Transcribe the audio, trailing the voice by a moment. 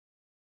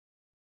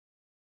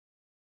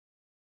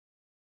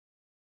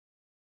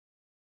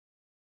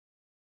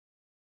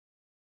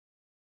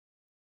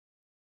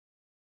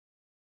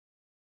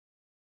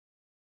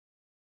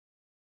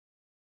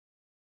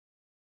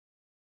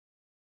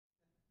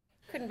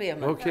Couldn't be a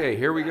month. Okay,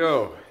 here we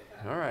go.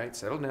 All right,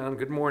 settle down.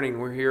 Good morning.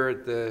 We're here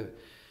at the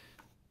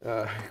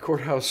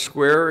Courthouse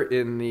Square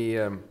in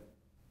the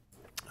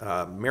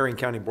Marion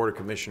County Board of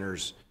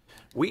Commissioners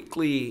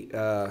weekly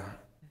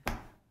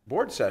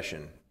board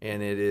session,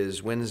 and it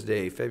is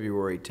Wednesday,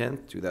 February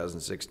 10th,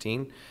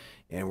 2016,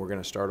 and we're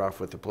going to start off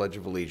with the Pledge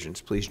of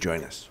Allegiance. Please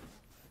join us.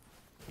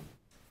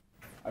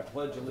 I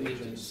pledge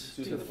allegiance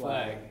to the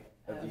flag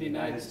of the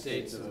United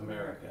States of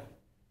America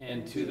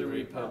and to the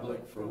republic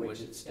for which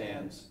it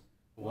stands,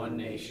 one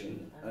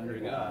nation, under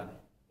God,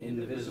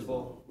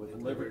 indivisible, with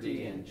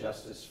liberty and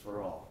justice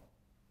for all.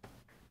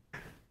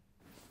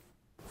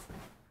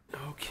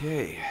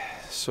 Okay,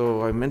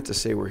 so I meant to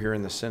say we're here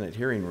in the Senate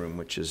hearing room,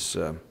 which is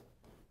a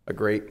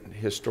great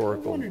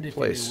historical place. I wondered if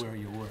you knew where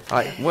you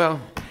were.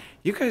 Well,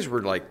 you guys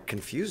were like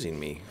confusing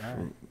me.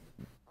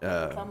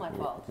 It's all my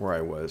fault. Where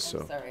I was,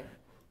 I'm so sorry.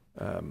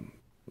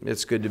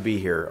 It's good to be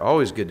here.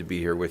 Always good to be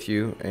here with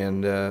you.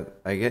 And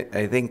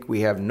I think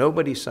we have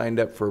nobody signed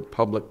up for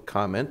public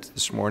comment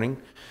this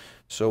morning,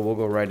 so we'll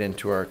go right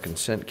into our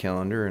consent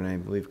calendar, and I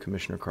believe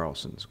Commissioner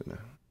Carlson is going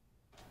to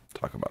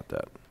talk about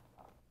that.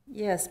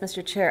 Yes,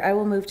 Mr. Chair, I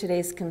will move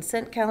today's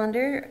consent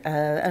calendar.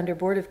 Under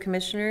Board of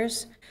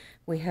Commissioners,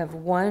 we have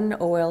one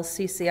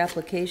OLCC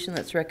application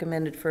that's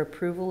recommended for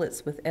approval.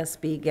 It's with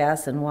SB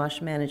Gas and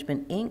Wash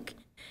Management, Inc.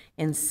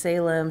 in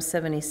Salem,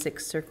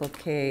 76 Circle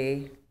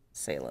K,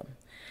 Salem.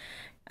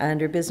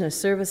 Under Business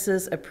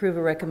Services, approve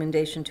a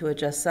recommendation to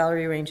adjust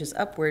salary ranges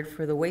upward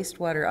for the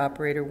Wastewater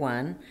Operator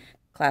 1,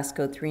 Class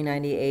Code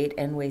 398,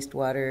 and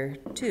Wastewater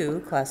 2,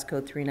 Class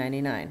Code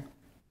 399.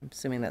 I'm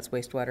assuming that's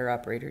Wastewater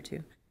Operator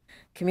 2.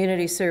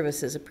 Community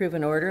Services, approve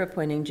an order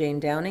appointing Jane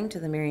Downing to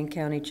the Marion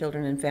County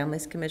Children and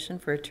Families Commission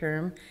for a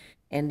term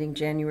ending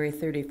January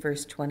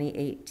 31st,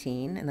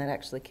 2018, and that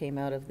actually came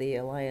out of the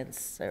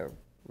Alliance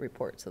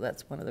report, so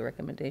that's one of the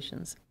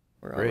recommendations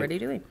we're already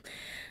doing.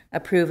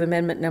 Approve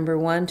amendment number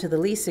 1 to the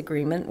lease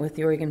agreement with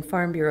the Oregon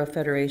Farm Bureau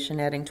Federation,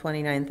 adding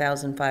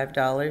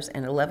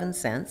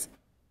 $29,005.11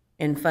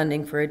 in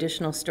funding for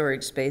additional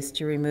storage space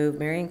to remove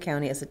Marion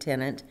County as a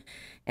tenant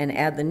and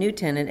add the new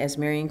tenant as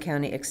Marion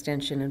County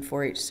Extension and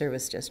 4-H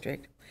Service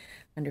District.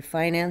 Under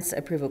Finance,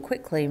 approve a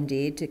quitclaim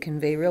deed to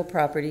convey real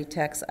property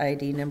tax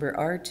ID number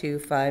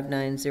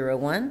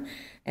R25901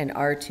 and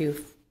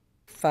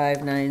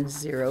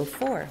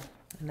R25904.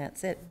 And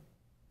that's it.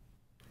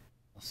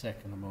 I'll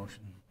second the motion.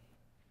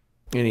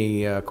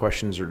 Any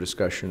questions or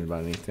discussion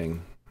about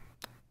anything?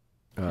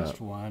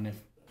 Just one,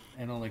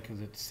 and only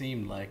because it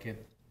seemed like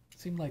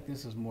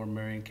this is more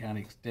Marion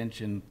County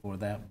Extension for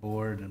that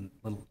board,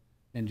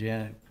 and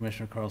Janet,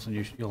 Commissioner Carlson,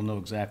 you'll know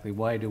exactly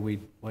why do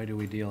we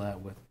deal out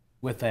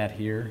with that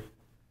here?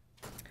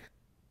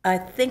 I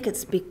think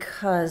it's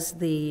because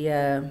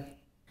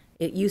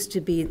it used to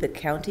be the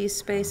county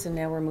space, and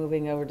now we're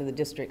moving over to the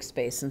district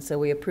space. And so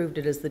we approved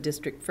it as the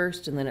district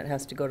first, and then it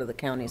has to go to the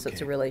county. So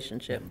it's a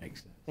relationship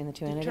between the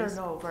two entities.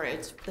 Turnover,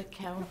 it's the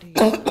county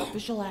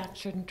official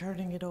action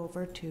turning it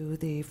over to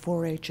the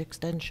 4-H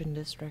Extension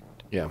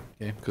District. Yeah,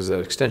 because the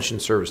Extension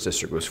Service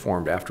District was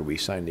formed after we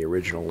signed the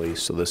original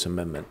lease, so this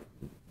amendment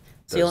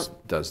does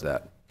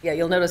that. Yeah,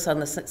 you'll notice on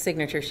the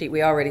signature sheet,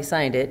 we already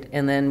signed it,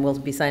 and then we'll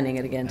be signing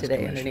it again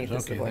today underneath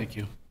this. Okay, thank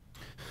you.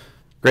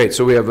 Great,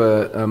 so we have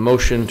a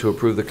motion to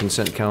approve the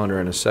consent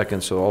calendar in a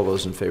second, so all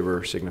those in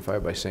favor signify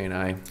by saying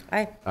aye.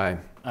 Aye. Aye.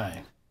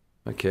 Aye.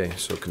 Okay,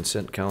 so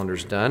consent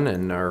calendar's done,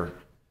 and our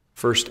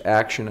first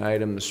action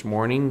item this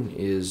morning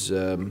is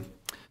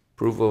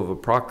approval of a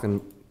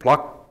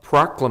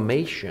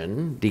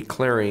proclamation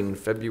declaring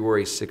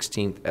February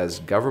 16th as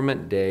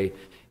Government Day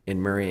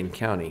in Marion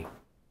County.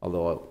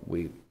 Although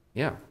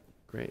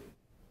great.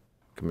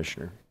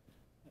 Commissioner.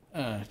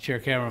 Chair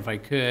Cameron, if I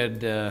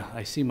could,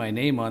 I see my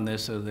name on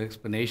this, so the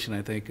explanation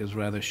I think is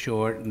rather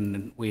short,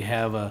 and we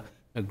have a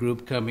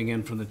group coming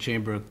in from the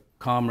Chamber of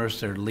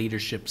Commerce, their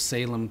Leadership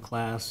Salem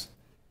class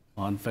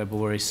on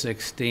February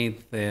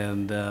 16th,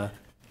 and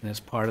as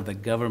part of the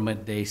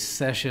Government Day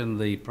session,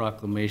 the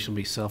proclamation will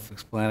be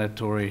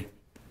self-explanatory,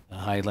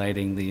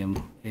 highlighting the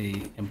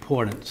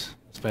importance,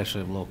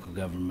 especially of local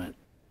government.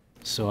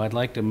 So I'd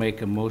like to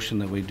make a motion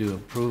that we do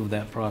approve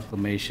that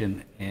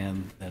proclamation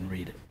and then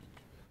read it.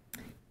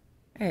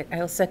 All right,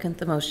 I'll second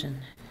the motion.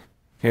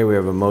 Okay, we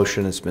have a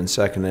motion. It's been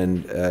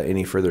seconded.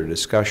 Any further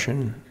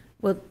discussion?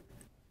 Well,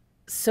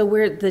 so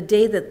the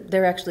day that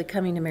they're actually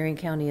coming to Marion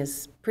County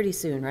is pretty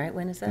soon, right?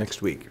 When is that?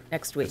 Next week.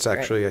 Next week. It's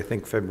actually, right. I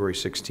think February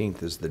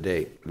 16th is the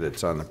date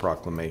that's on the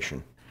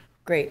proclamation.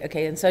 Great.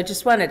 Okay, and so I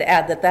just wanted to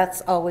add that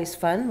that's always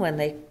fun when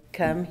they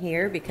come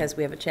here, because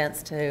we have a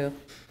chance to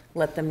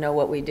let them know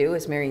what we do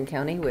as Marion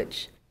County,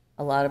 which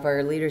a lot of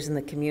our leaders in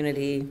the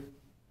community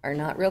are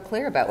not real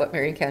clear about what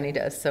Marion County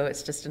does. So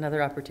it's just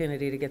another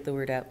opportunity to get the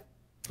word out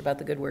about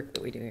the good work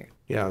that we do here.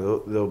 Yeah,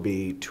 they'll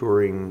be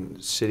touring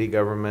city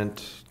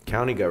government,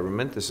 county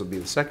government. This will be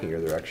the second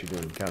year they're actually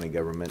doing county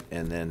government,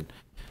 and then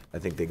I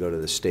think they go to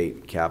the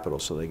state capitol,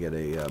 so they get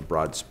a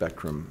broad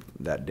spectrum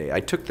that day. I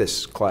took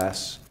this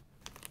class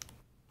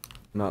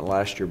not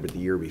last year, but the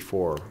year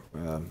before.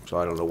 So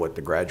I don't know what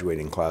the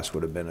graduating class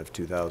would have been of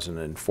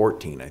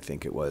 2014, I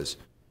think it was.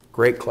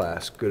 Great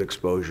class, good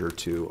exposure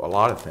to a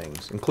lot of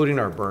things, including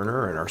our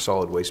burner and our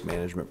solid waste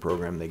management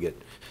program. They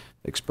get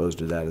exposed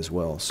to that as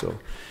well, so.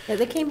 Yeah,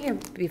 they came here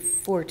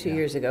before 2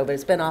 years ago, but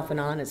it's been off and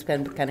on. It's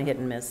been kind of hit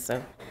and miss,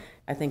 so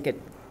I think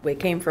we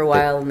came for a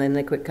while, and then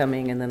they quit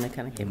coming, and then they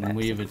kind of came back. And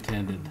we have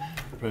attended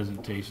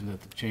presentations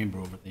at the chamber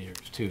over the years,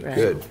 too. Right.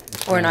 Good.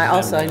 And I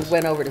also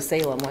went over to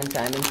Salem one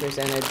time and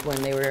presented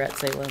when they were at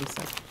Salem,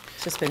 so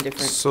it's just been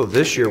different. So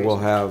this year we'll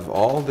have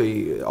all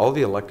the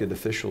elected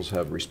officials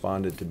have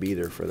responded to be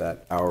there for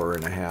that hour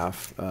and a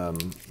half,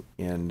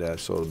 and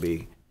so it'll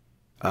be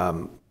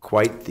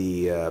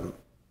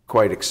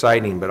quite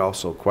exciting, but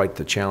also quite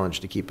the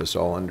challenge to keep us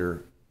all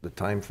under the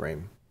time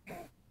frame.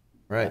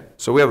 Right.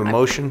 So we have a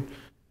motion.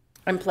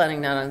 I'm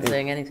planning not on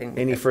saying anything.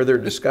 Any further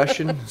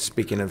discussion?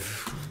 Speaking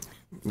of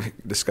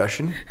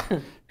discussion,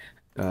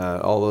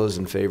 all those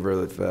in favor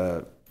of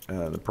the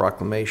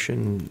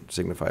proclamation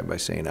signify by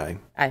saying aye.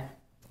 Aye.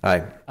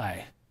 Aye.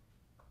 Aye.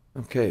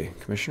 Okay,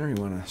 Commissioner,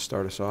 you want to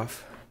start us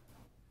off?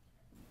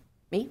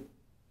 Me?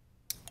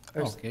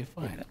 Okay,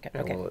 fine. Okay,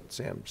 Yeah, okay. we'll let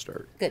Sam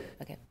start. Good,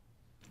 okay.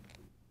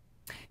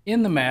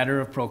 In the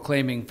matter of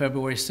proclaiming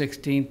February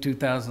 16,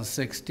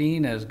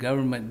 2016 as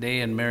Government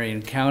Day in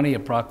Marion County, a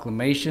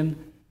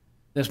proclamation,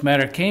 this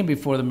matter came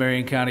before the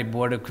Marion County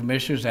Board of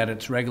Commissioners at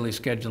its regularly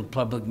scheduled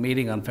public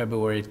meeting on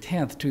February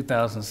 10,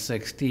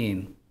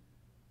 2016.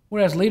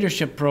 Whereas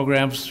leadership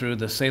programs through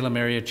the Salem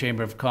Area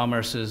Chamber of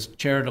Commerce's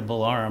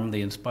charitable arm,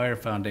 the Inspire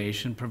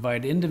Foundation,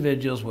 provide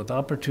individuals with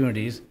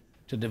opportunities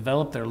to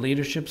develop their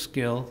leadership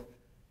skill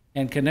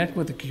and connect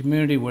with the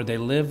community where they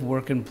live,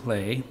 work, and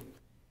play.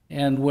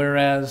 And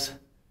whereas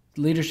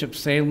Leadership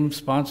Salem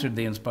sponsored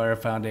the Inspire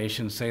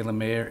Foundation,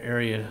 Salem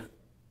Area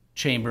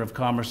Chamber of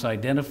Commerce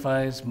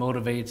identifies,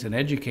 motivates, and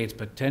educates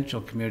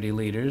potential community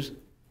leaders.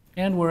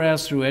 And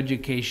whereas through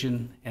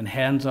education and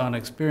hands-on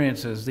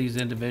experiences, these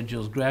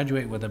individuals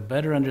graduate with a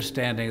better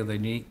understanding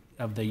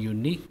of the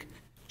unique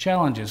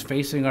challenges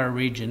facing our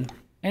region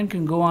and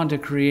can go on to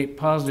create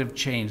positive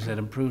change that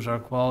improves our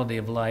quality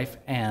of life.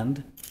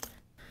 And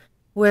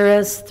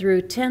whereas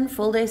through 10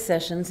 full-day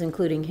sessions,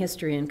 including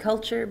history and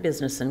culture,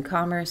 business and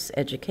commerce,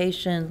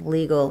 education,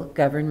 legal,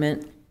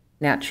 government,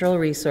 natural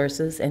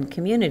resources, and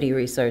community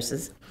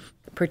resources,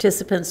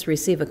 participants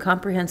receive a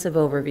comprehensive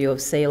overview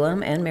of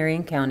Salem and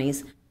Marion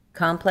County's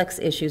complex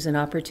issues and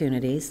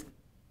opportunities.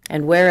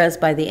 And whereas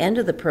by the end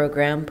of the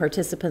program,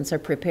 participants are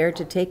prepared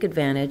to take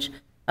advantage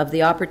of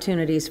the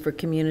opportunities for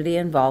community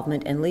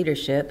involvement and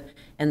leadership,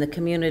 and the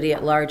community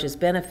at large is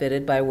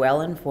benefited by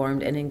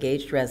well-informed and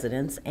engaged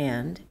residents.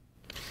 And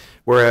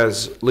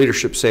whereas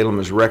Leadership Salem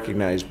is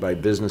recognized by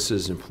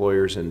businesses,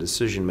 employers, and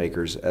decision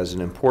makers as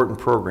an important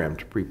program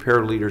to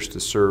prepare leaders to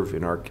serve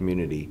in our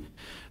community.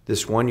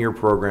 This one-year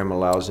program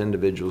allows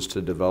individuals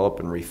to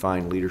develop and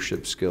refine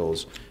leadership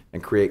skills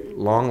and create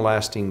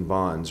long-lasting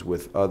bonds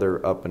with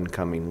other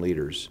up-and-coming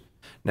leaders.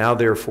 Now,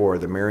 therefore,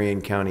 the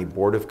Marion County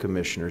Board of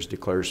Commissioners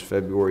declares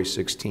February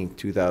 16,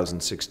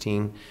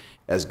 2016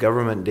 as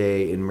Government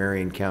Day in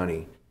Marion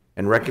County,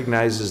 and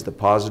recognizes the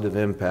positive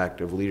impact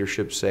of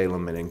Leadership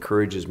Salem and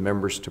encourages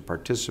members to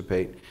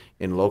participate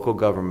in local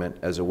government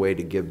as a way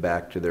to give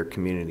back to their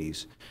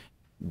communities.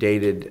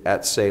 Dated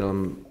at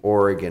Salem,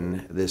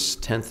 Oregon, this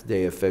 10th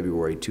day of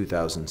February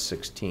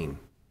 2016.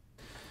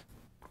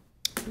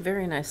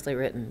 very nicely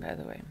written, by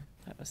the way.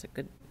 That was a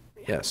good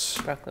Yes.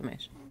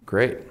 proclamation.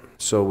 Great.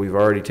 So we've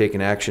already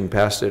taken action,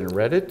 passed it, and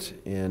read it.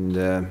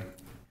 And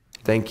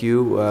thank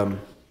you,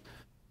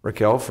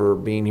 Raquel, for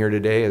being here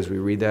today as we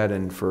read that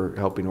and for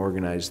helping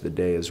organize the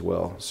day as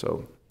well.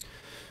 So,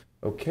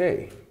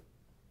 okay.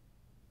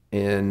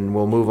 And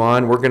we'll move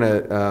on. We're going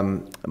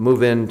to we're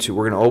going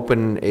to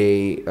open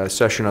a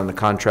session on the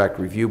Contract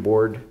Review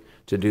Board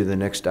to do the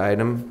next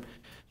item.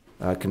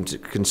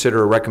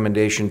 Consider a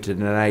recommendation to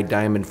deny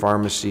Diamond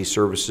Pharmacy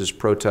Services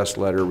protest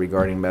letter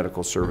regarding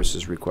medical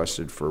services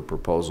requested for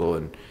proposal.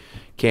 And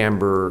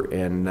Camber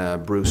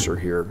and Bruce are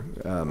here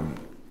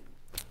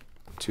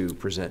to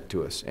present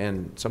to us.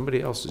 And somebody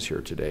else is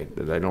here today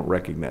that I don't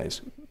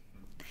recognize.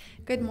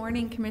 Good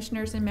morning,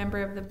 Commissioners and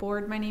member of the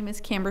board. My name is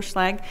Camber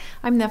Schlag.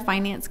 I'm the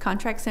Finance,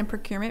 Contracts, and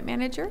Procurement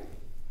Manager.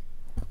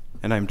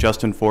 And I'm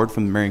Justin Ford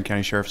from the Marion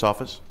County Sheriff's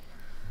Office.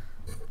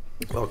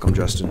 Welcome,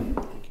 Justin.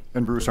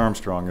 And Bruce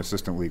Armstrong,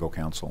 Assistant Legal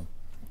Counsel.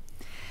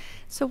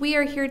 So we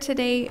are here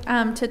today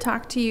to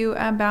talk to you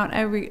about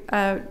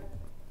a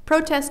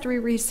protest we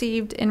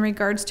received in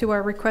regards to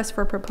our request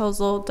for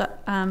proposal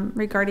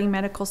regarding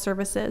medical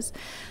services.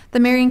 The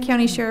Marion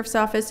County Sheriff's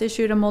Office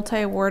issued a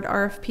multi-award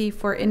RFP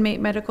for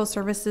inmate medical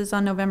services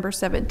on November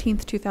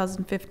 17th,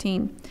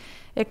 2015.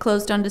 It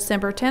closed on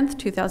December 10th,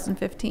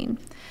 2015.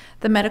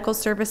 The medical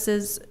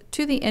services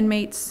to the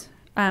inmates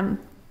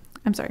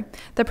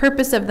the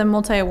purpose of the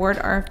multi-award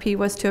RFP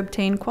was to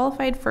obtain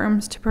qualified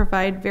firms to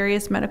provide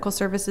various medical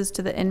services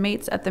to the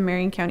inmates at the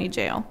Marion County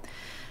Jail.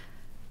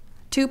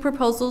 2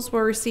 proposals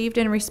were received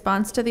in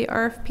response to the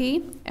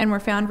RFP and were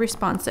found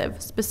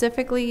responsive,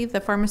 specifically the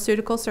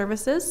pharmaceutical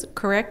services,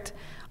 correct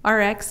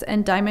RX,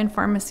 and Diamond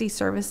Pharmacy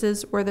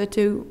Services were the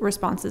 2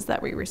 responses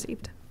that we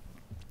received.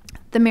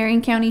 The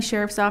Marion County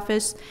Sheriff's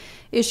Office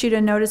issued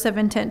a notice of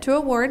intent to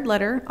award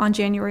letter on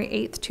January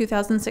 8th,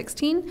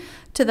 2016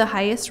 to the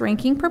highest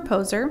ranking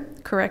proposer,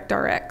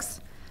 CorrectRx,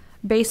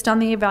 based on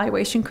the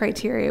evaluation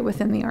criteria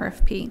within the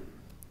RFP.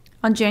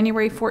 On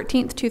January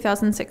 14th,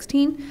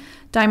 2016,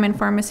 Diamond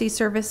Pharmacy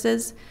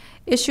Services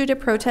issued a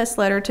protest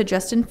letter to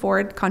Justin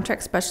Ford,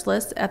 contract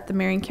specialist at the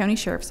Marion County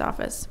Sheriff's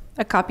Office.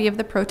 A copy of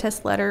the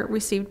protest letter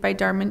received by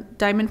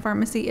Diamond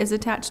Pharmacy is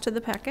attached to the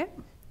packet.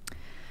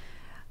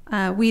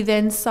 We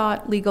then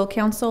sought legal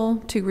counsel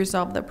to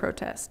resolve the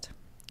protest.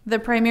 The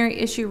primary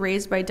issue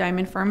raised by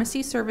Diamond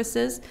Pharmacy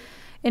Services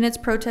in its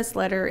protest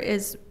letter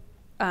is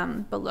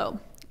below,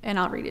 and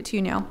I'll read it to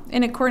you now.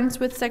 In accordance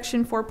with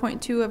Section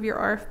 4.2 of your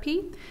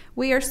RFP,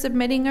 we are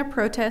submitting a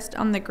protest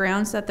on the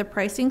grounds that the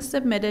pricing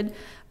submitted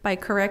by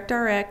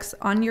CorrectRx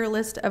on your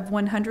list of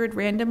 100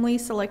 randomly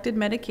selected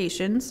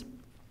medications,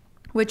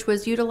 which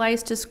was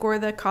utilized to score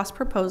the cost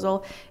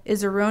proposal,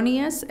 is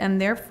erroneous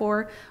and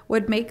therefore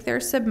would make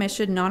their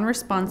submission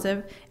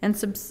non-responsive and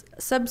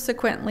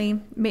subsequently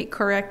make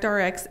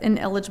CorrectRx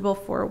ineligible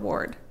for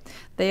award.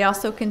 They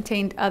also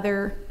contained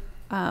other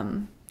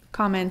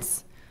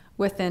comments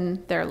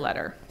within their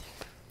letter.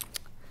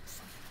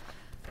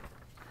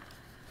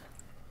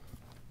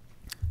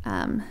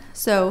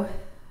 So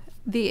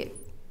the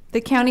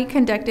county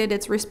conducted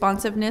its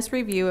responsiveness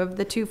review of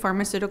the 2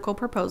 pharmaceutical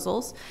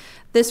proposals.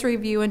 This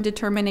review and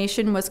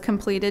determination was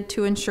completed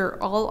to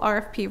ensure all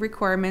RFP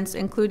requirements,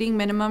 including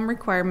minimum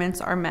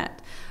requirements, are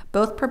met.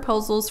 Both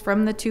proposals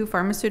from the 2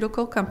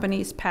 pharmaceutical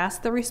companies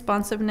passed the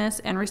responsiveness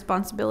and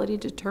responsibility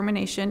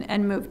determination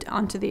and moved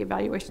on to the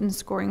evaluation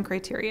scoring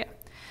criteria.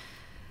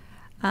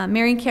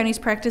 Marion County's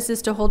practice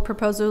is to hold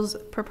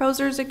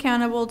proposers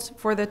accountable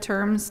for the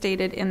terms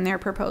stated in their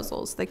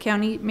proposals. The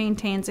county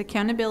maintains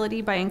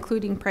accountability by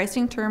including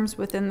pricing terms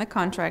within the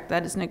contract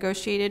that is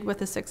negotiated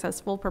with a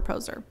successful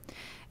proposer.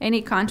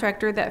 Any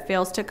contractor that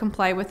fails to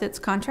comply with its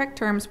contract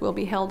terms will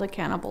be held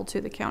accountable to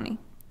the county.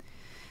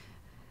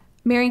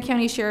 Marion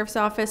County Sheriff's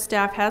Office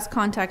staff has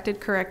contacted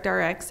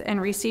CorrectRx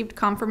and received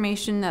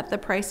confirmation that the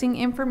pricing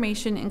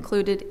information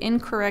included in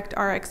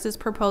CorrectRx's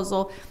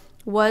proposal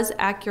was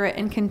accurate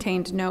and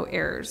contained no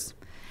errors.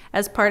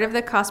 As part of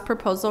the cost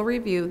proposal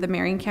review, the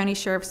Marion County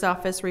Sheriff's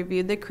Office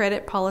reviewed the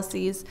credit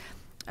policies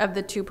of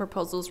the 2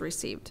 proposals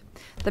received.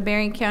 The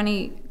Marion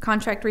County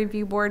Contract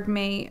Review Board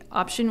may,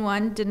 option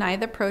 1, deny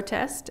the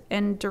protest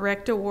and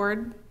direct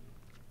award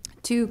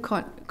to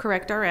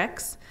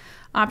CorrectRx.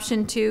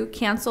 Option 2,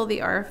 cancel the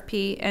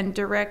RFP and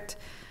direct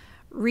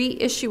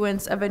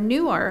reissuance of a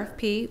new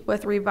RFP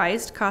with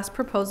revised cost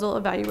proposal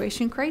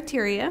evaluation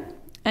criteria.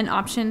 And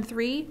option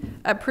 3,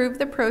 approve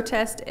the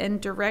protest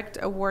and direct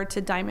award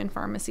to Diamond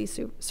Pharmacy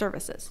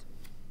Services.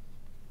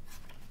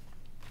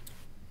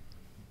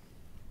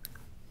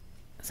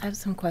 So I have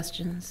some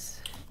questions.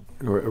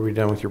 Are we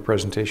done with your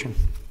presentation?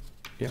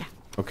 Yeah,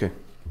 okay.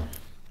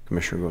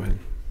 Commissioner, go ahead.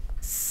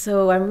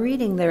 So I'm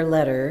reading their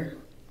letter,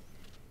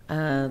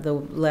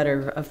 the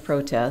letter of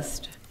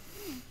protest.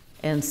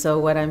 And so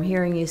what I'm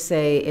hearing you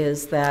say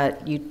is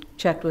that you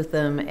checked with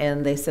them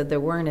and they said there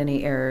weren't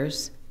any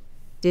errors.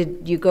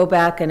 Did you go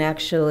back and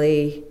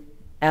actually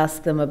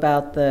ask them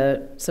about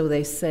so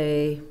they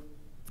say,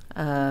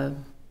 the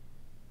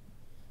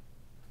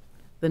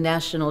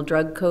national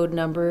drug code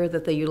number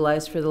that they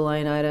utilized for the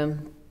line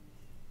item?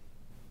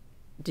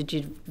 Did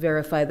you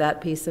verify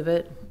that piece of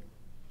it?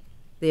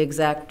 The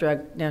exact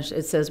drug,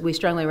 it says, we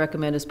strongly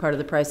recommend as part of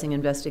the pricing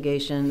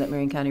investigation that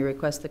Marion County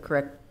request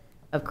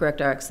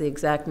CorrectRx the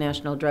exact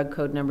national drug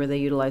code number they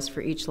utilized for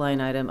each line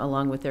item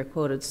along with their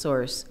quoted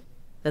source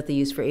that they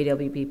use for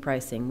AWP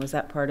pricing. Was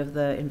that part of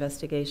the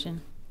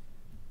investigation?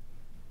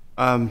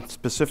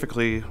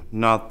 Specifically,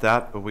 not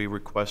that, but we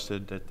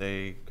requested that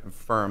they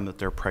confirm that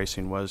their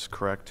pricing was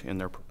correct in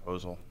their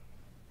proposal.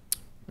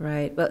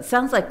 Right, but it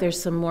sounds like there's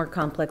some more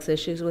complex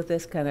issues with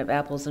this, kind of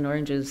apples and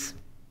oranges,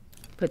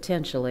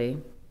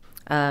 potentially.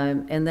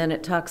 And then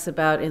it talks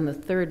about, in the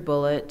 3rd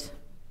bullet,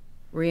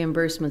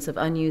 reimbursements of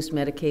unused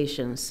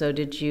medications. So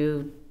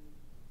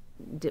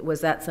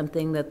was that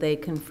something that they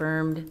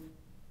confirmed?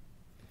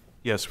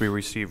 Yes, we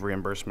receive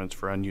reimbursements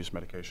for unused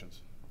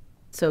medications.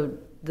 So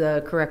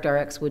the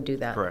CorrectRx would do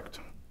that? Correct.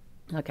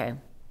 Okay.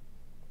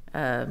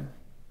 In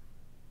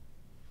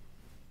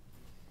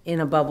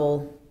a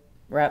bubble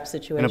wrap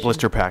situation? In a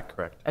blister pack,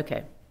 correct.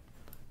 Okay.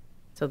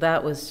 So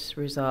that was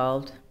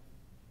resolved.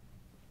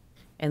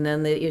 And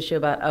then the issue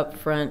about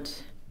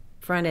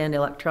front-end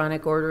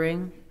electronic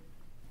ordering,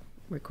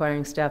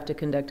 requiring staff to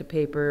conduct a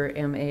paper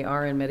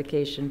MAR and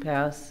medication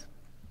pass.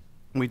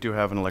 We do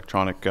have an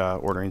electronic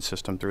ordering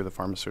system through the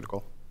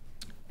pharmaceutical.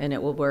 And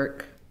it will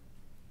work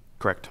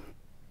Correct.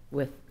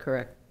 with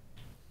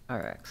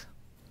CorrectRx.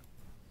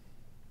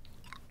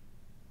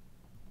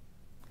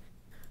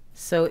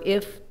 So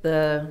if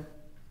the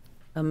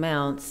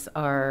amounts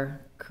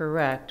are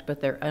correct, but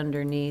they're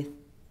underneath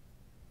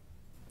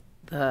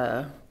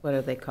the, what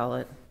do they call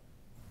it?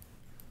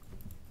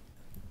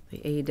 The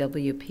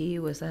AWP,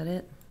 was that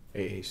it?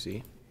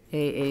 AAC.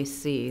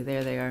 AAC,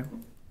 there they are.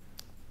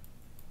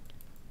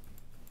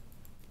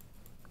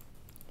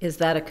 Is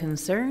that a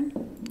concern?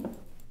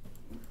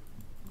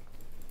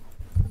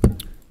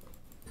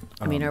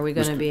 I mean, are we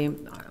going to be,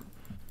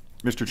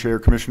 Mr. Chair,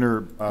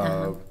 Commissioner,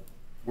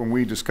 when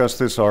we discussed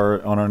this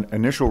on an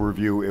initial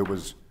review, it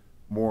was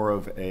more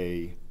of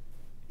a,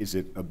 is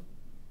it a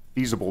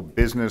feasible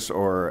business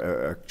or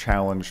a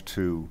challenge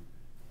to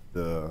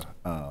the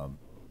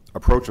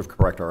approach of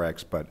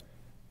CorrectRx, but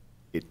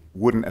it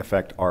wouldn't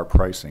affect our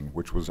pricing,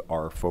 which was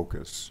our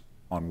focus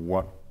on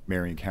what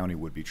Marion County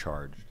would be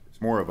charged.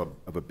 It's more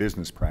of a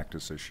business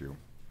practice issue.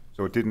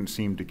 So it didn't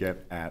seem to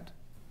get at,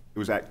 it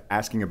was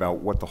asking about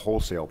what the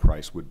wholesale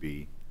price would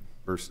be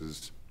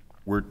versus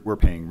we're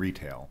paying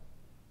retail.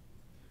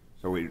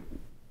 So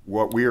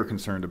what we are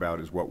concerned about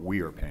is what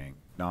we are paying,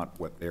 not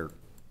what their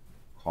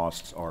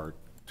costs are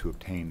to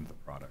obtain the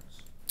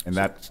products. And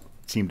that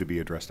seemed to be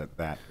addressed at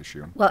that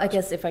issue. well, I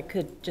guess if I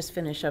could just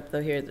finish up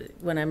though here,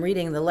 when I'm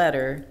reading the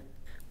letter,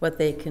 what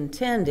they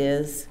contend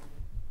is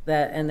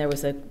that, and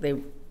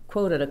they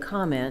quoted a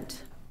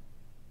comment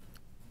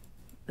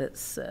that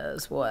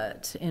says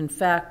what? In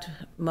fact,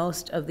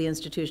 most of the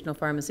institutional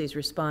pharmacies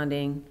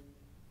responding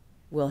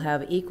will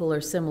have equal or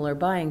similar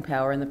buying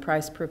power and the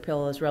price per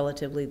pill is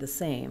relatively the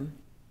same.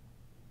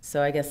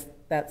 So I guess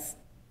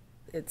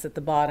it's at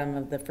the bottom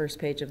of the first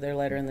page of their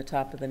letter and the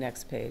top of the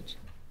next page.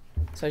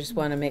 So I just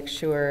want to make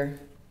sure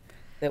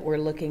that we're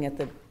looking at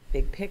the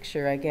big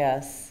picture, I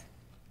guess.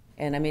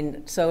 And I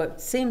mean, so it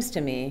seems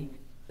to me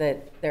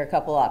that there are a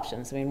couple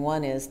options. I mean,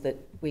 one is that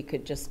we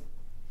could just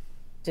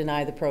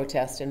deny the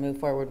protest and move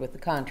forward with the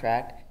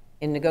contract.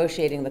 In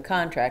negotiating the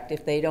contract,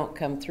 if they don't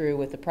come through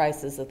with the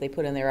prices that they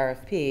put in their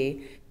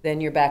RFP, then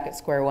you're back at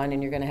square one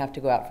and you're going to have to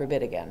go out for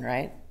bid again,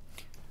 right?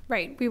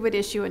 Right, we would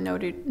issue a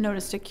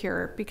notice to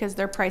cure because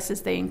their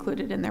prices they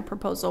included in their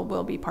proposal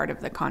will be part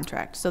of the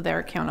contract, so they're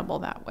accountable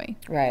that way.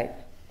 Right.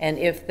 And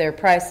if their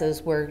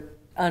prices were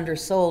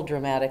undersold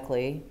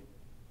dramatically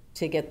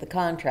to get the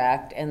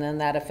contract, and then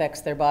that affects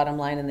their bottom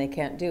line and they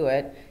can't do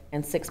it,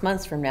 and 6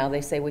 months from now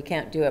they say, we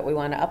can't do it, we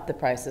want to up the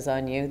prices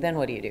on you, then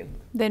what do you do?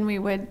 Then we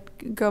would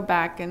go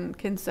back and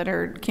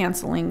consider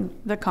canceling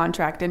the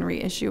contract and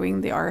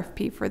reissuing the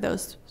RFP for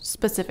those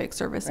specific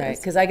services. Right,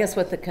 because I guess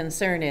what the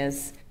concern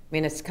is, I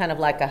mean, it's kind of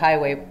like a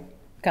highway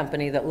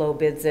company that low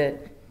bids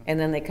it, and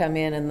then they come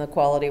in and the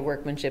quality of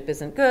workmanship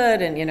isn't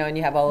good, and and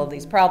you have all of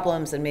these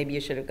problems, and maybe you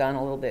should have gone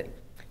a little bit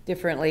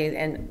differently.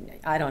 And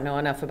I don't know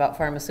enough about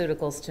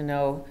pharmaceuticals to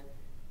know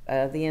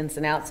the ins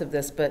and outs of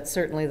this, but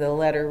certainly the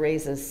letter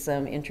raises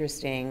some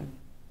interesting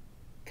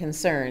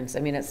concerns.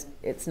 I mean,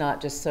 it's not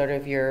just sort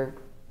of your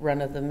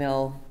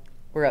run-of-the-mill,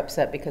 we're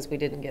upset because we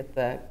didn't get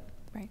the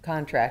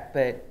contract,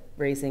 but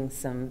raising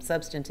some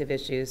substantive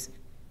issues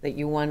that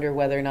you wonder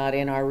whether or not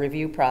in our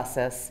review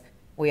process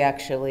we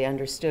actually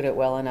understood it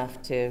well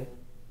enough to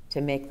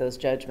make those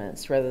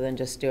judgments, rather than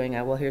just doing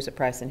well, here's a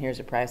price and here's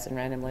a price and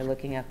randomly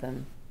looking at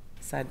them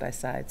side by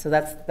side. So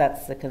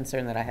that's the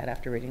concern that I had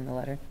after reading the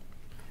letter.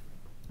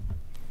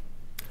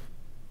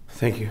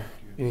 Thank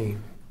you.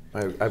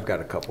 I've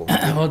got a couple.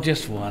 Well,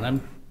 just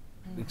one.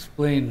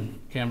 Explain,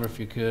 Cameron, if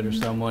you could, or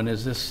someone,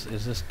 is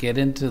this get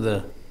into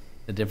the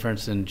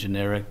difference in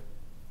generic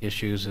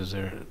issues? Is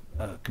there,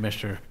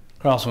 Commissioner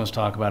Carlson wants to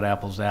talk about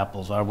apples to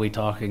apples. Are we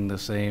talking the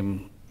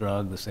same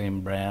drug, the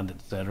same brand,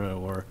 et cetera,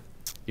 or,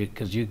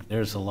 because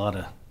there's a lot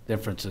of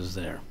differences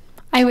there.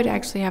 I would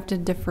actually have to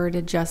defer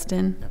to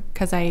Justin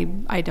because I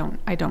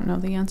don't know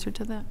the answer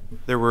to that.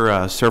 There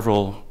were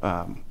several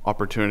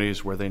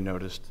opportunities where they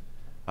noticed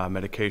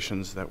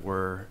medications that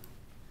were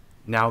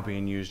now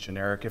being used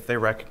generic. If they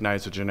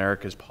recognize a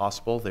generic is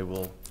possible, they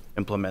will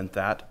implement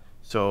that.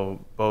 So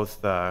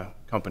both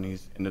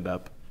companies ended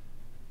up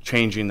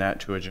changing that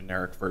to a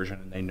generic version,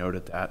 and they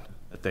noted that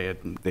they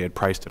had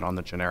priced it on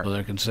the generic. So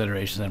their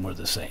considerations then were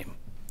the same.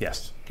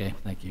 Yes. Okay,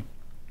 thank you.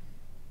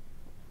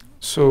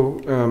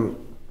 So,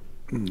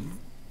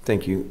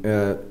 thank you.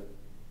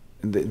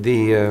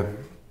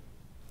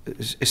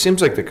 It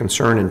seems like the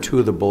concern in two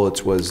of the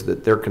bullets was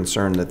that they're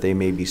concerned that they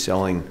may be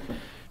selling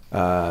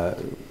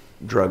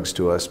drugs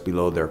to us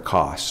below their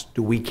cost.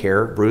 Do we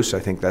care, Bruce? I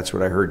think that's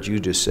what I heard you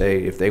just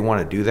say. If they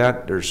want to do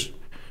that,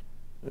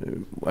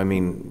 I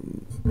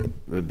mean,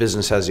 the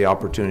business has the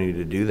opportunity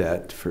to do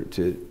that.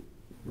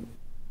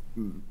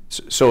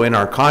 So in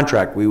our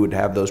contract, we would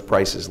have those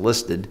prices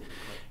listed.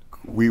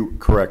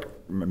 Correct,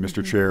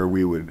 Mr. Chair.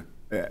 We would,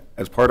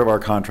 as part of our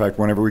contract,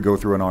 whenever we go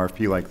through an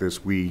RFP like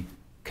this, we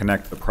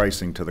connect the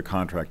pricing to the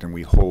contract, and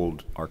we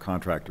hold our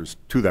contractors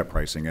to that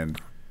pricing. And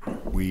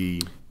we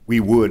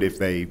would, if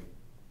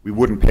we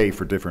wouldn't pay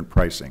for different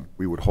pricing.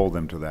 We would hold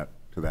them to that.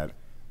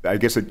 I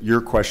guess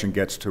your question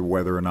gets to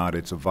whether or not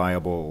it's a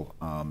viable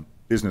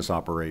business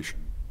operation.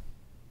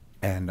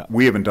 And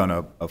we haven't done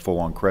a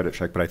full-on credit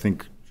check, but I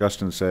think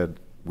Justin said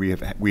we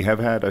have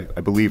had,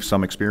 I believe,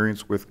 some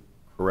experience with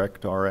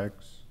CorrectRx.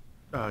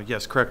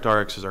 Yes,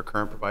 CorrectRx is our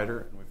current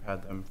provider, and we've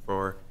had them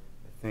for,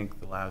 I think,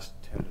 the last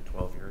 10 to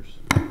 12 years.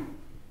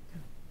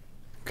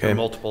 Okay.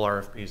 Multiple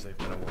RFPs they've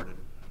been awarded.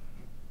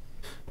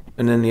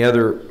 And then the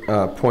other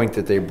point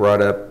that they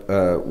brought up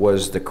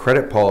was the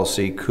credit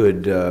policy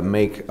could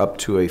make up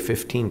to a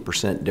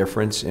 15%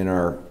 difference in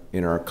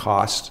our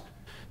cost.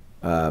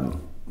 What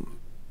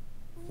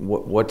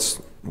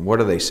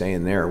are they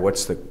saying there?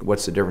 What's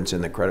the difference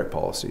in the credit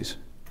policies?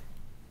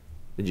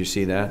 Did you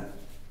see that?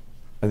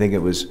 I think it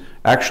was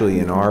actually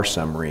in our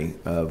summary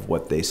of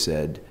what they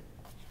said.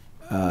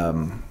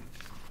 Where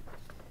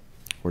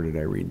did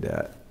I read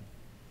that?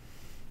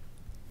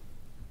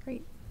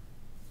 Great.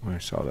 I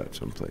saw that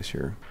someplace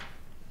here.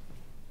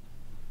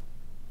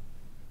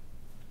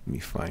 Let me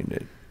find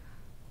it.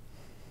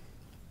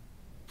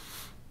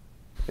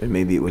 And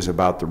maybe it was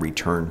about the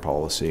return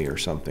policy or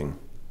something.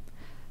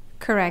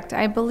 Correct.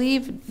 I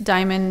believe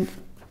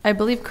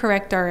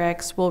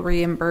CorrectRx will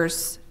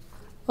reimburse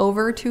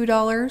over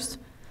 $2.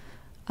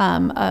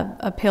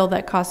 A pill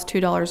that costs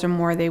 $2 or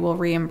more, they will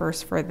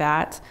reimburse for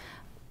that.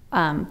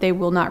 They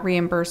will not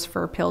reimburse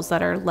for pills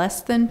that are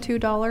less than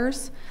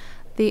 $2.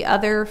 The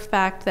other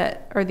fact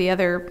that, or the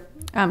other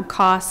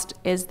cost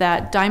is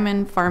that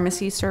Diamond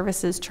Pharmacy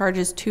Services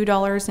charges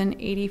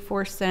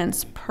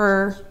 $2.84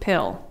 per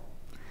pill,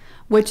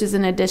 which is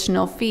an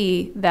additional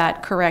fee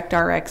that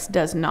CorrectRx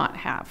does not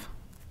have.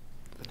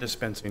 A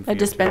dispensing fee. A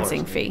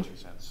dispensing fee.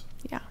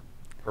 Yeah.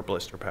 Per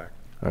blister pack.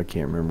 I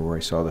can't remember where I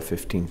saw the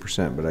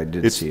 15%, but I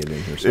did It's- see it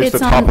in here. It's It's the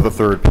top on- of the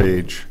third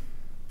page.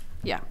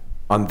 Yeah.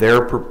 On their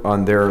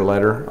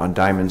letter, on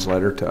Diamond's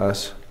letter to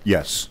us,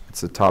 Yes.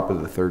 it's the top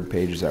of the third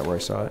page. Is that where I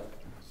saw it?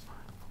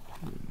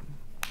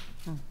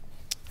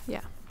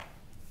 Yeah.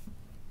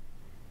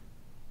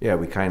 Yeah,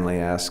 we kindly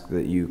ask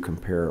that you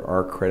compare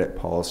our credit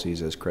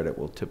policies, as credit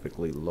will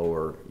typically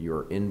lower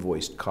your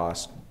invoiced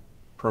cost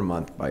per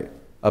month by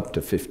up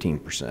to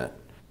 15%.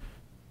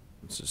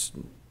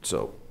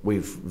 So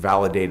we've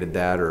validated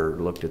that or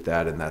looked at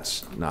that, and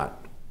that's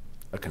not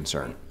a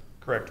concern.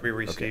 Correct. We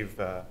receive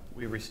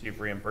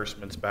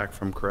reimbursements back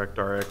from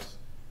CorrectRx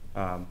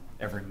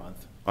every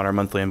month on our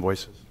monthly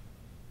invoices.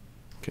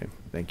 Okay,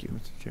 thank you,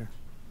 Mr. Chair.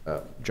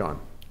 John?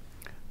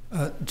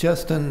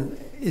 Justin,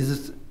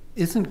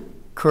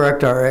 isn't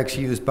CorrectRx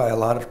used by a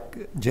lot of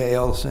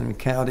jails and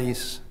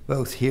counties,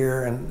 both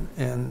here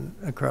and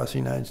across the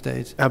United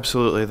States?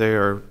 Absolutely. They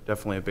are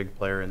definitely a big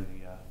player in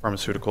the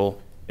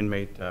pharmaceutical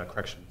inmate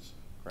corrections.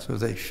 Correct. So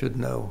they should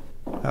know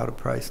how to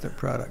price their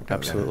product.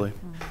 Absolutely.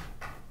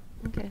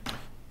 Okay.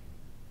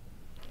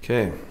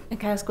 Okay. And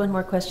can I ask one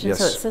more question?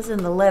 So Yes. it says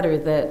in the letter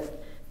that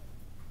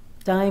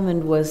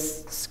Diamond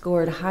was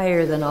scored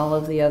higher than all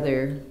of the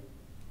other.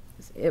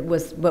 It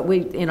was, but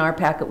in our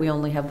packet, we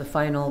only have the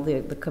final,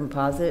 the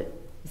composite.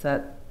 Is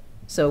that,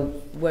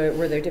 so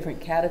were there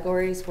different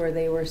categories where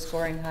they were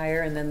scoring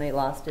higher and then they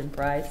lost in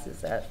price?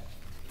 Is that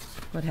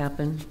what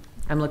happened?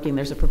 I'm looking,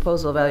 there's a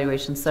proposal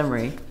evaluation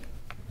summary,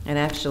 and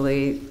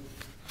actually,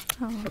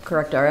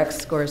 CorrectRx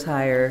scores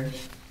higher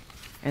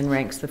and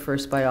ranks the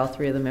first by all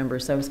three of the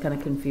members. So I was kind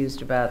of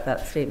confused about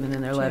that statement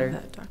in their letter.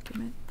 That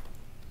document.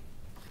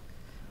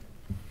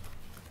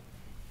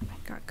 I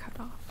got cut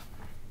off.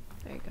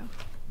 There you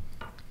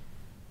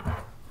go.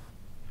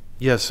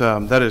 Yes,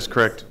 that is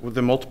correct.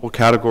 The multiple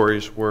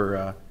categories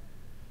were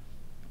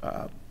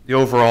the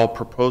overall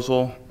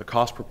proposal, the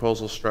cost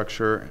proposal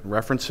structure, and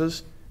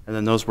references, and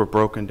then those were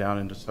broken down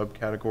into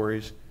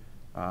subcategories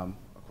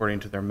according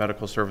to their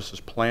medical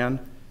services plan,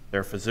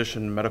 their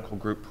physician medical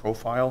group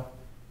profile,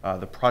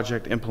 the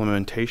project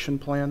implementation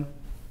plan,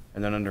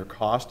 and then under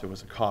cost, it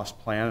was a cost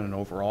plan and an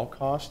overall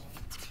cost,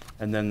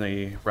 and then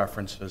the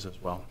references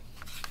as well.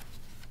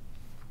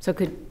 So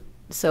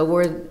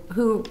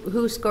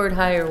who scored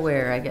higher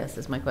where, I guess,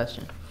 is my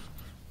question.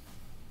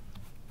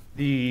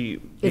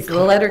 Is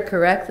the letter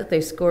correct that they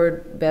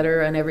scored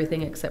better on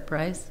everything except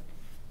price?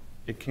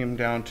 It came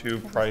down to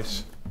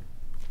price.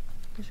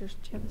 Do you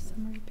have a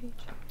summary page?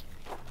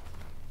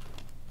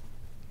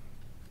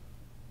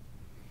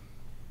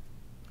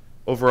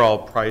 Overall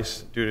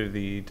price, due to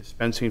the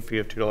dispensing fee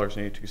of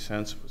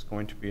 $2.82, was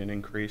going to be an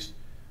increase.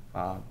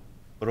 But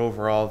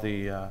overall,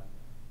 the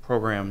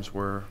programs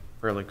were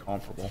fairly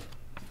comparable.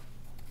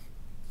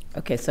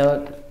 Okay,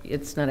 so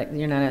it's not,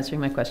 you're not answering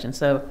my question.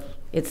 So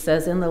it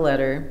says in the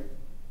letter,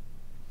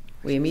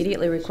 we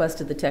immediately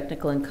requested the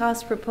technical and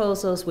cost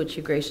proposals, which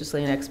you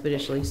graciously and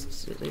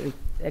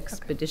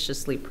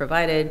expeditiously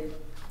provided.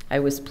 I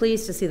was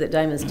pleased to see that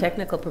Diamond's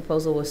technical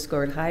proposal was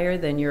scored higher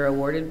than your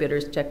awarded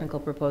bidder's technical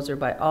proposal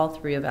by all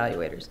three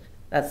evaluators.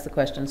 That's the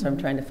question, so I'm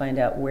trying to find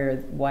out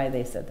why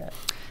they said that.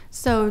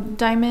 So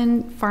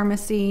Diamond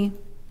Pharmacy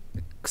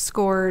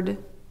scored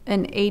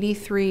an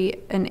 83,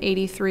 an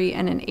 83,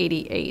 and an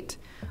 88,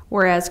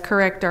 whereas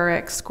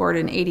CorrectRx scored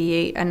an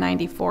 88, a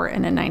 94,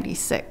 and a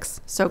 96.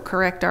 So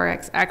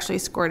CorrectRx actually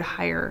scored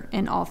higher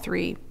in all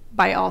three,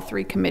 by all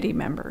three committee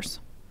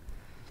members.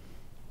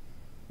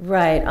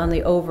 Right, on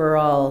the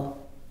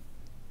overall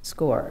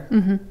score.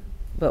 Mm-hmm.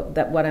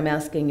 But what I'm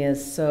asking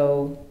is,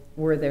 so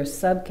were there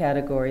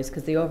subcategories?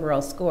 Because the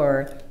overall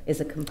score is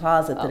a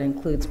composite that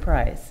includes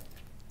price.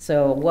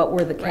 So what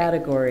were the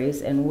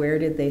categories and where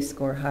did they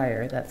score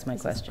higher? That's my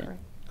question.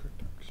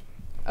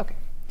 Okay,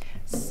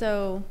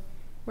 so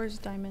where's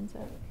Diamond's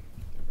at?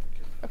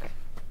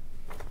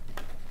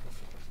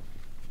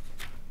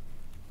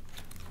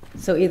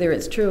 So either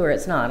it's true or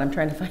it's not. I'm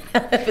trying to find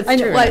out if it's I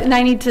know, true. well, and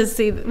I need to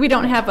see, we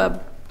don't have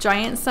a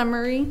giant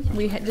summary,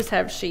 we just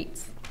have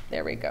sheets.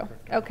 There we go.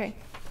 Okay.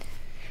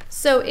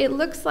 So it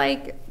looks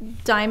like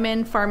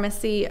Diamond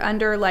Pharmacy,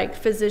 under like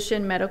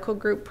physician medical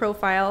group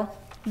profile,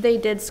 they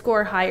did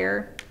score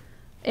higher.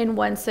 In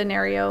one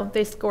scenario,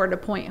 they scored a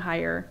point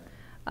higher.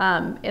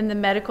 In the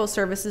medical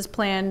services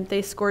plan,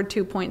 they scored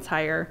 2 points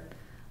higher.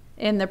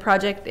 In the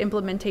project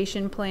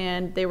implementation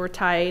plan, they were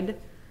tied.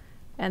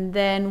 And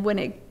then when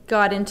it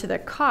got into the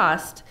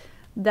cost,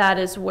 that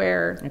is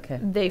where Okay.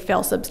 they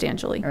fell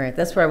substantially. All right,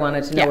 that's where I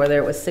wanted to know Yeah. whether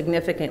it was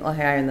significantly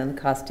higher and then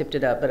the cost tipped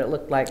it up, but it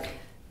looked like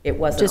it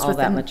wasn't Just all that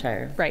within- much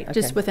higher. Right,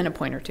 just Okay. within a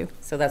point or two.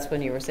 So that's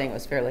when you were saying it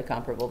was fairly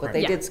comparable, but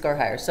they Yeah. did score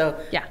higher. So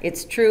Yeah.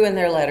 it's true in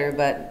their letter,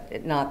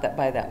 but not that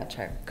by that much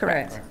higher.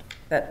 Correct. All right.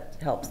 That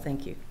helps,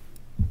 thank you.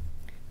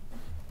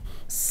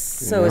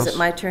 So is else? it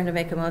my turn to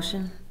make a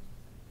motion?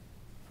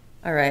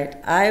 All right,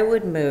 I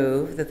would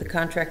move that the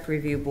Contract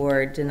Review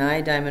Board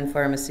deny Diamond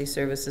Pharmacy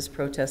Services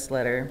protest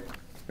letter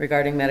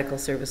regarding medical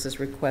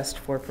services request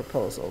for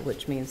proposal,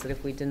 which means that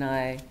if we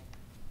deny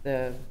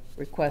the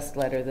request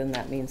letter, then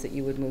that means that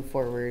you would move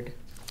forward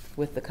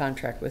with the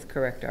contract with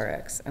Correct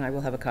RX. And I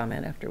will have a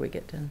comment after we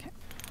get done.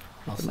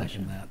 I'll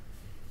second that.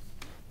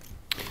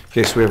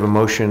 Okay, so we have a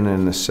motion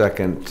and a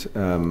second.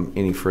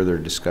 Any further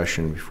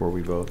discussion before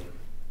we vote?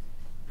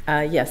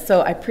 Yes,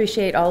 so I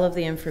appreciate all of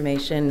the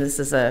information. This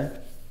is a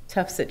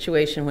tough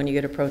situation when you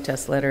get a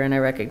protest letter, and I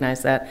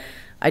recognize that.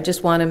 I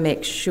just want to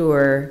make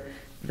sure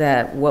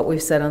that what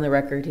we've said on the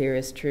record here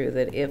is true,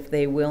 that if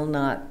they will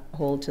not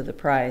hold to the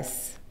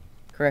price,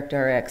 Correct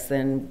RX,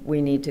 then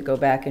we need to go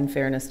back in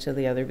fairness to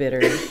the other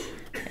bidder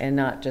and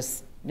not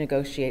just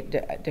negotiate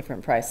a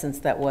different price, since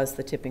that was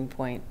the tipping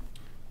point.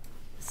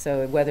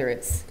 So whether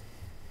it's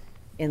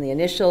in the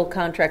initial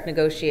contract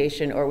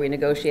negotiation or we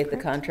negotiate the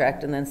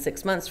contract and then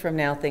 6 months from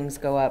now things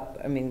go up,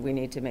 I mean, we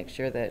need to make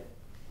sure that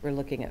we're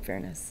looking at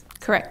fairness.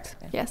 Correct,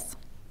 yes.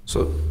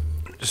 So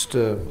just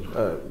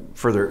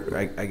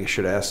further, I guess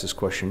should have asked this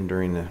question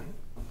during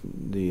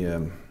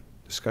the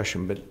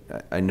discussion, but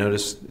I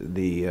noticed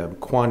the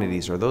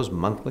quantities, are those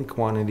monthly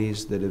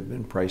quantities that have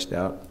been priced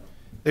out?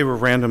 They were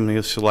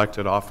randomly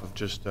selected off of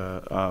just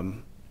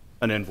an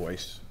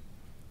invoice,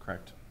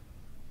 correct?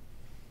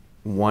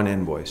 One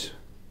invoice.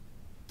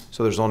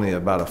 So there's only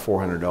about a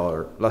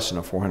 $400, less than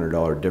a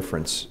 $400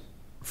 difference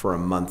for a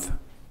month.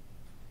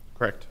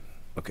 Correct.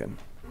 Okay.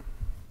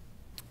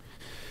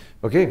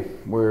 Okay,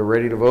 we're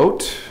ready to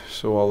vote.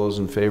 So all those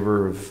in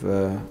favor of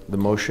the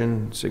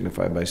motion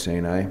signify by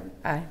saying aye.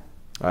 Aye.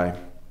 Aye.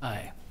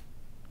 Aye.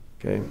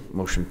 Okay,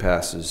 motion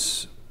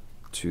passes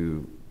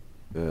to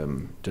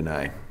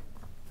deny.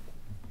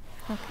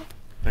 Okay,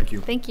 Thank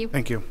you. thank you.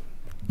 Thank you.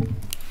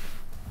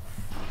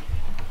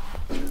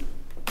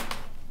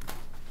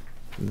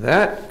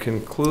 That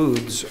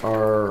concludes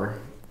our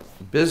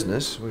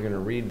business. We're going to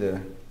read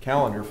the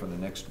calendar for the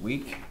next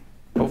week.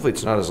 Hopefully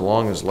it's not as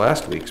long as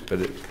last week's, but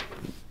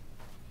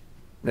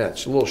yeah,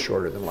 it's a little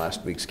shorter than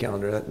last week's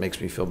calendar. That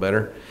makes me feel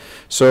better.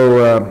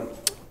 So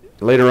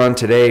later on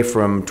today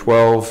from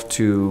 12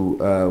 to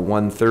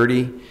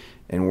 1:30,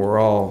 and we're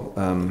all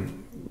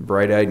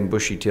bright-eyed and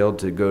bushy-tailed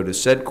to go to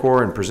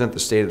SEDCOR and present the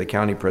State of the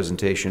County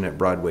presentation at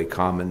Broadway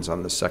Commons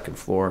on the second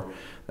floor.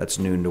 That's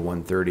noon to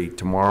 1:30.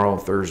 Tomorrow,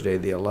 Thursday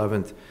the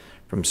 11th,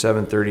 from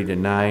 7:30 to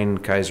 9,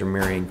 Kaiser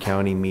Marion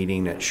County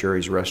meeting at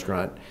Sherry's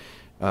Restaurant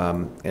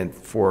and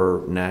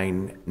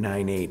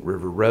 4998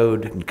 River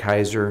Road in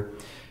Kaiser.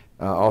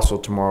 Also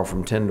tomorrow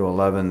from 10 to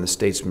 11, the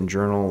Statesman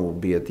Journal will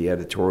be at the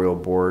editorial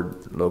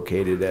board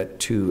located at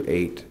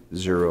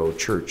 280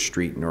 Church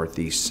Street,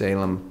 Northeast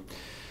Salem.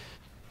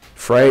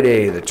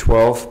 Friday, the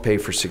 12th, Pay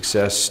for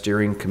Success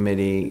Steering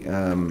Committee.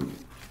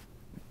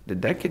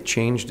 Did that get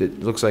changed?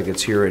 It looks like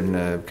it's here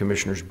in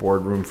Commissioner's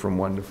Boardroom from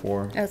 1 to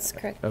 4. That's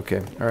correct.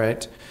 Okay, all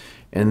right.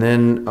 And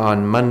then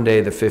on Monday,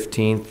 the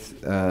 15th,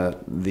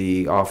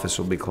 the office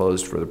will be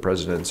closed for the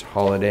President's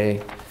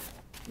holiday.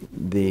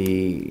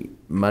 The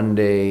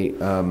Monday,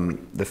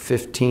 the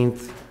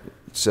 15th,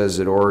 says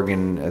that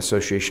Oregon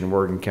Association of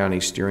Oregon County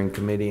Steering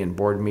Committee and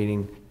Board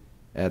meeting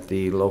at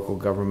the Local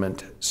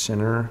Government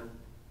Center,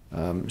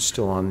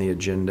 still on the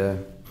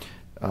agenda.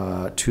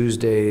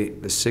 Tuesday,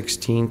 the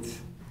 16th,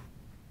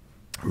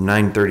 from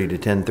 9:30 to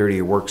 10:30,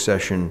 a work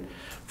session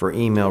for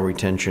email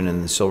retention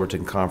in the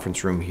Silverton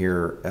Conference Room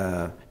here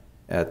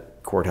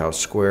at Courthouse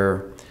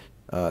Square.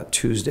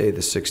 Tuesday,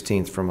 the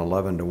 16th, from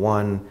 11 to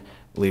 1,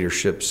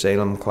 Leadership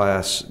Salem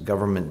class,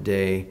 Government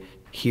Day,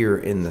 here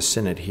in the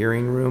Senate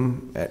Hearing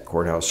Room at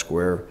Courthouse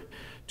Square.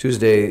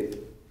 Tuesday,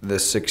 the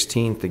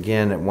 16th,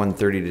 again at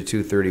 1:30 to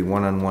 2:30,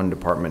 one-on-one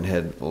department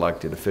head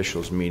elected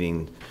officials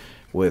meeting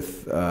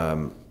with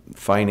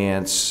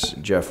Finance,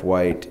 Jeff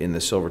White, in the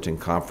Silverton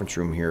Conference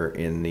Room here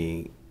in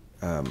the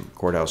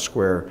Courthouse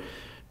Square.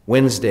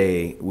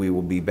 Wednesday, we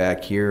will be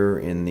back here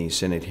in the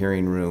Senate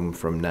Hearing Room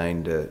from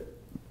 9 to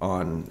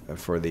on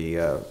for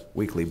the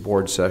weekly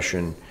board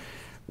session.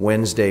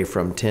 Wednesday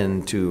from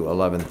 10 to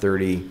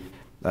 11:30,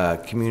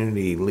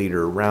 Community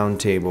Leader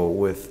Roundtable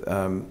with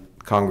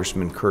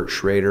Congressman Kurt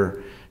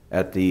Schrader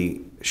at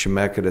the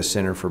Chemeketa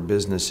Center for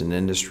Business and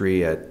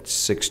Industry at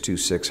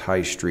 626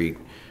 High Street,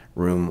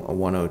 room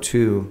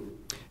 102.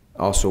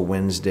 Also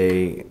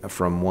Wednesday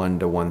from 1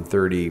 to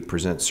 1:30,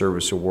 present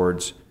service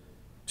awards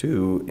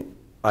to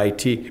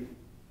IT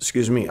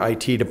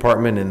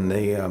department in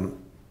the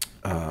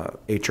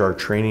HR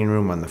training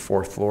room on the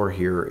 4th floor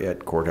here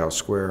at Courthouse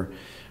Square.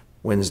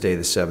 Wednesday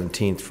the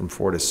 17th from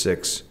 4 to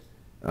 6,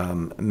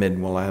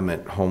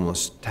 Mid-Willamette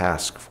Homeless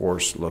Task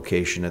Force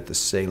location at the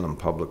Salem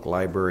Public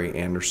Library,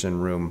 Anderson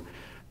Room,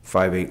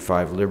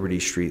 585 Liberty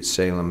Street,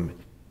 Salem.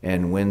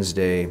 And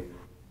Wednesday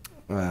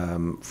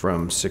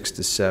from 6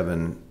 to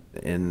 7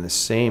 in the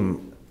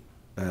same,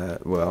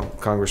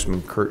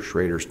 Congressman Kurt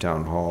Schrader's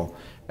Town Hall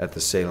at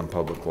the Salem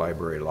Public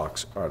Library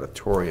Locks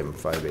Auditorium,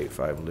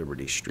 585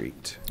 Liberty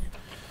Street.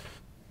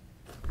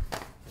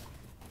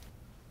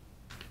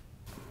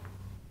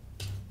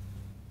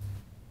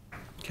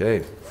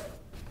 Okay.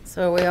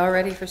 So are we all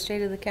ready for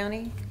State of the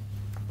County?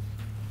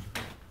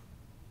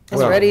 As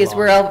Well- ready as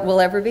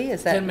we'll ever be,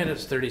 is 10 that?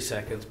 minutes, 30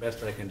 seconds,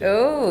 best I can do.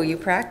 Oh, you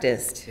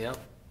practiced. Yep.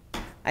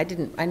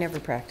 I never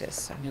practiced.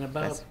 So In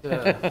about,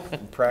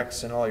 Been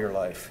practicing all your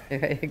life.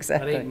 about 8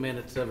 Exactly.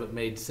 minutes of it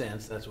made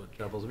sense. That's what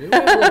troubles me. We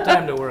have a little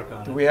time to work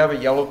on Do it. we have a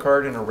yellow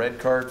card and a red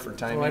card for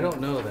timing? Oh, I don't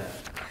know that.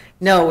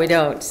 No, we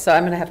don't. So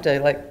I'm gonna have to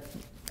like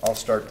I'll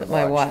start the put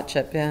my watch. watch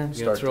up, yeah. You gonna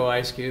Start throw the-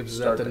 ice cubes? Is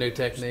that start the the- new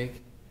technique?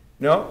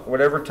 No,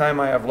 whatever time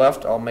I have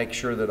left, I'll make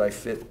sure that I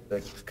fit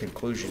the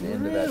conclusion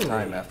into that Really?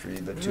 time after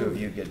the two of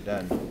you get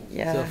done. So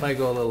Yeah. if I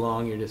go a little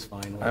long, you're just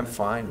fine with I'm it?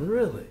 fine.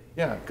 Really?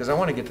 Yeah, because I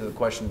want to get to the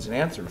questions and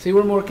answers. See,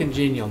 we're more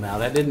congenial now.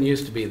 That didn't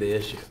used to be the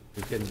issue.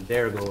 We couldn't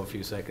dare go a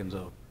few seconds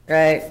over.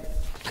 Right.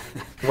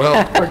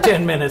 Well, Or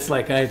 10 minutes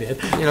like I did.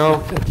 you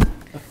know,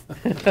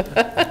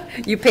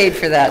 You paid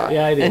for that.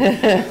 Yeah, I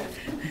did.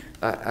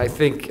 I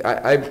think,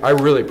 I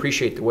really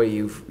appreciate the way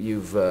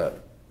you've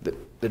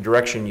the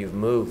direction you've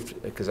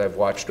moved, because I've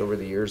watched over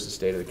the years the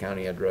State of the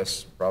County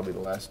address, probably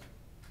the last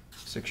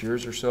 6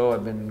 years or so.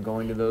 I've been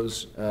going to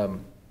those,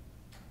 and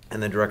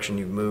the direction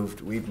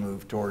we've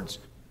moved towards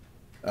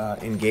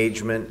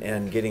engagement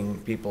and getting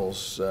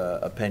people's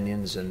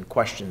opinions and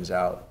questions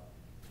out,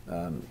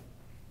 kind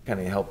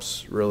of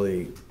helps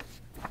really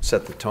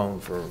set the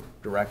tone for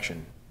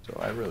direction. So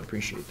I really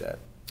appreciate that.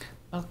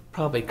 I'll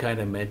probably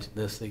kind of mention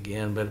this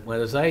again, but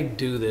as I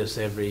do this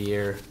every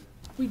year,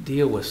 we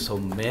deal with so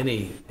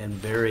many and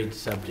varied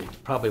subjects,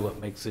 probably what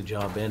makes the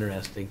job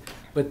interesting.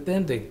 But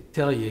then to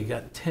tell you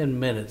got 10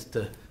 minutes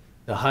to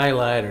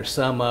highlight or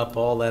sum up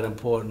all that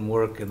important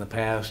work in the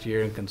past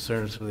year and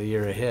concerns for the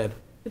year ahead,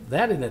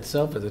 that in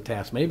itself is a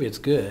task. Maybe it's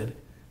good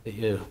that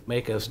you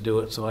make us do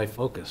it so I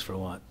focus for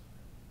once.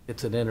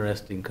 It's an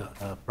interesting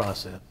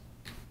process.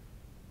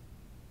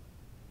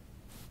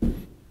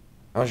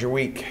 How's your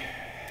week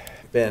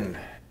been?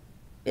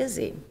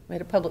 Busy. We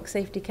had a Public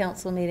Safety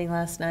Council meeting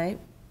last night.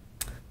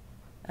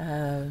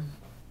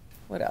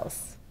 What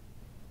else?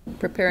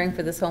 Preparing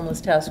for this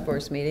homeless task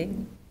force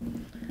meeting.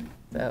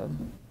 So,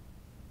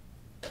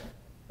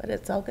 but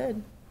it's all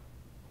good.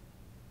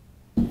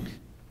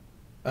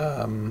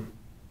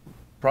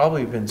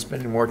 Probably been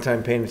spending more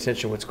time paying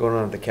attention to what's going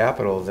on at the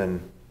Capitol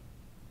than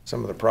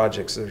some of the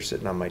projects that are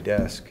sitting on my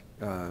desk.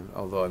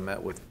 Although I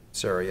met with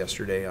Sarah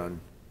yesterday on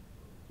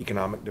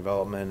economic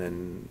development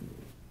and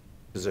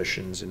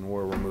positions and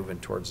where we're moving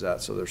towards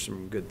that. So there's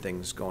some good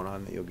things going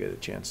on that you'll get a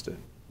chance to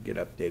get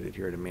updated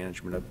here at a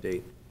management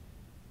update.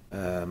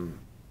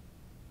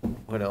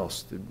 What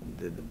else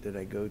did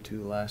I go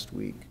to last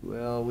week?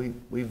 Well,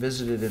 we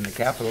visited in the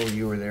Capitol.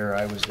 You were there,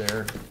 I was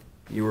there.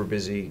 You were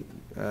busy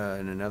in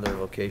another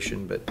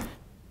location, but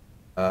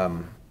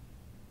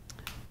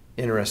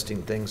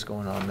interesting things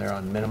going on there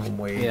on minimum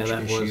wage issues. Yeah,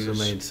 that was the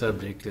main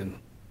subject, and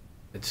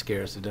it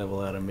scares the devil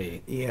out of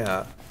me.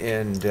 Yeah,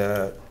 and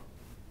you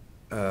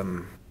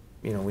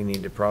know, we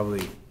need to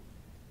probably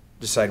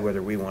decide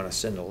whether we want to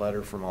send a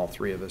letter from all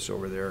three of us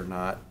over there or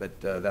not,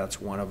 but that's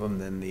one of them.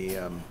 Then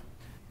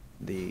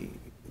the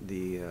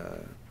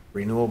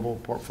renewable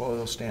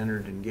portfolio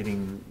standard and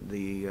getting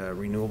the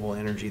renewable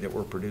energy that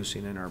we're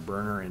producing in our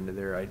burner into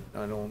there. I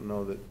don't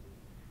know that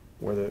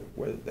whether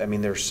I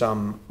mean, there's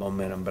some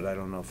momentum, but I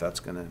don't know if that's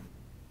going to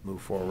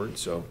move forward.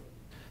 So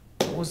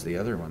what was the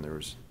other one? There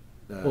was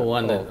Well,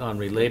 one that,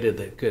 unrelated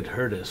that could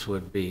hurt us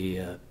would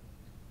be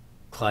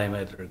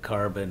climate or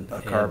carbon.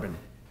 Carbon.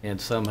 And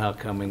somehow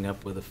coming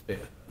up with a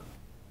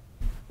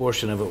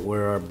portion of it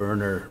where our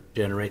burner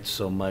generates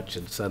so much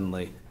and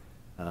suddenly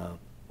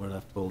we're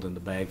left holding the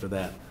bag for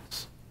that.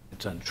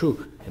 It's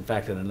untrue. In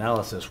fact, in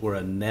analysis, we're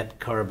a net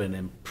carbon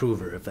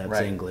improver, if that's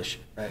Right. English.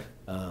 Right.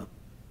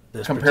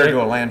 This Compared to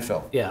a partic-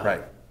 landfill. Yeah.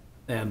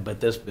 Right. But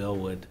this bill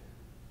would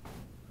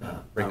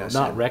Bring us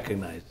not in.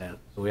 recognize that,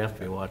 so we have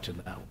to be watching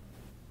that one.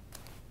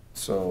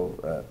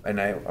 So,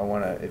 and I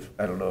want to,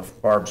 I don't know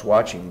if Barb's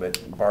watching, but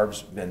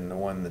Barb's been the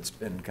one that's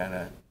been kind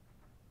of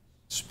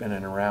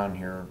spinning around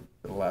here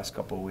for the last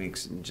couple of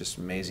weeks, and just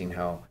amazing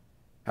how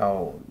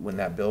when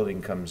that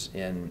building comes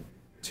in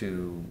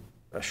to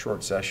a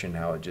short session,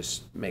 how it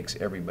just makes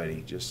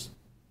everybody just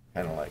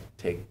kind of like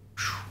take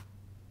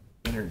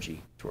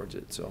energy towards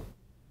it, so.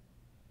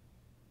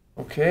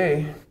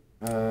 Okay,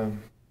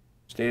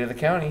 state of the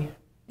county.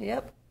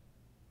 Yep,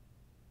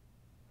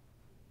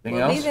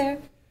 Anything we'll else? be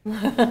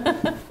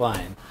there.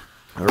 Fine.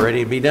 We're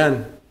ready to be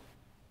done.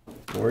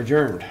 We're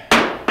adjourned.